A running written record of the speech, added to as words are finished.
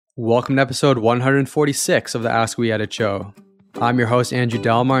Welcome to episode 146 of the Ask We Edit show. I'm your host, Andrew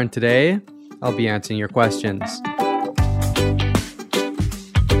Delmar, and today I'll be answering your questions.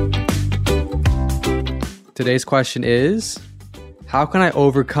 Today's question is, how can I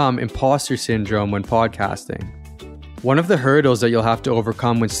overcome imposter syndrome when podcasting? One of the hurdles that you'll have to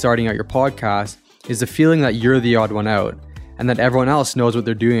overcome when starting out your podcast is the feeling that you're the odd one out and that everyone else knows what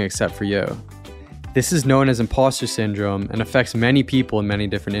they're doing except for you. This is known as imposter syndrome and affects many people in many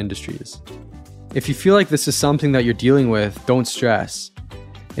different industries. If you feel like this is something that you're dealing with, don't stress.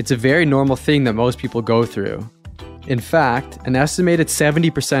 It's a very normal thing that most people go through. In fact, an estimated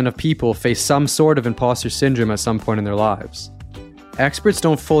 70% of people face some sort of imposter syndrome at some point in their lives. Experts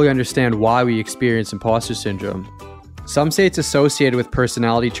don't fully understand why we experience imposter syndrome. Some say it's associated with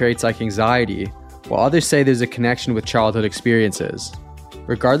personality traits like anxiety, while others say there's a connection with childhood experiences.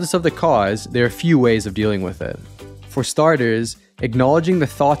 Regardless of the cause, there are a few ways of dealing with it. For starters, acknowledging the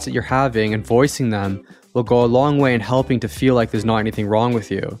thoughts that you're having and voicing them will go a long way in helping to feel like there's not anything wrong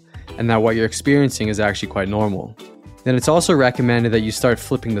with you, and that what you're experiencing is actually quite normal. Then it's also recommended that you start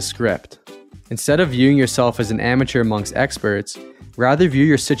flipping the script. Instead of viewing yourself as an amateur amongst experts, rather view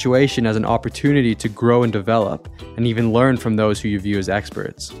your situation as an opportunity to grow and develop, and even learn from those who you view as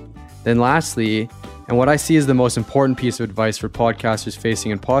experts. Then lastly, and what I see as the most important piece of advice for podcasters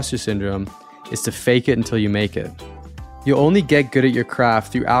facing imposter syndrome, is to fake it until you make it. You'll only get good at your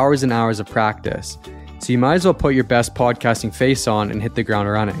craft through hours and hours of practice, so you might as well put your best podcasting face on and hit the ground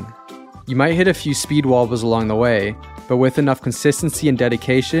running. You might hit a few speed wobbles along the way, but with enough consistency and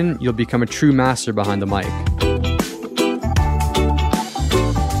dedication, you'll become a true master behind the mic.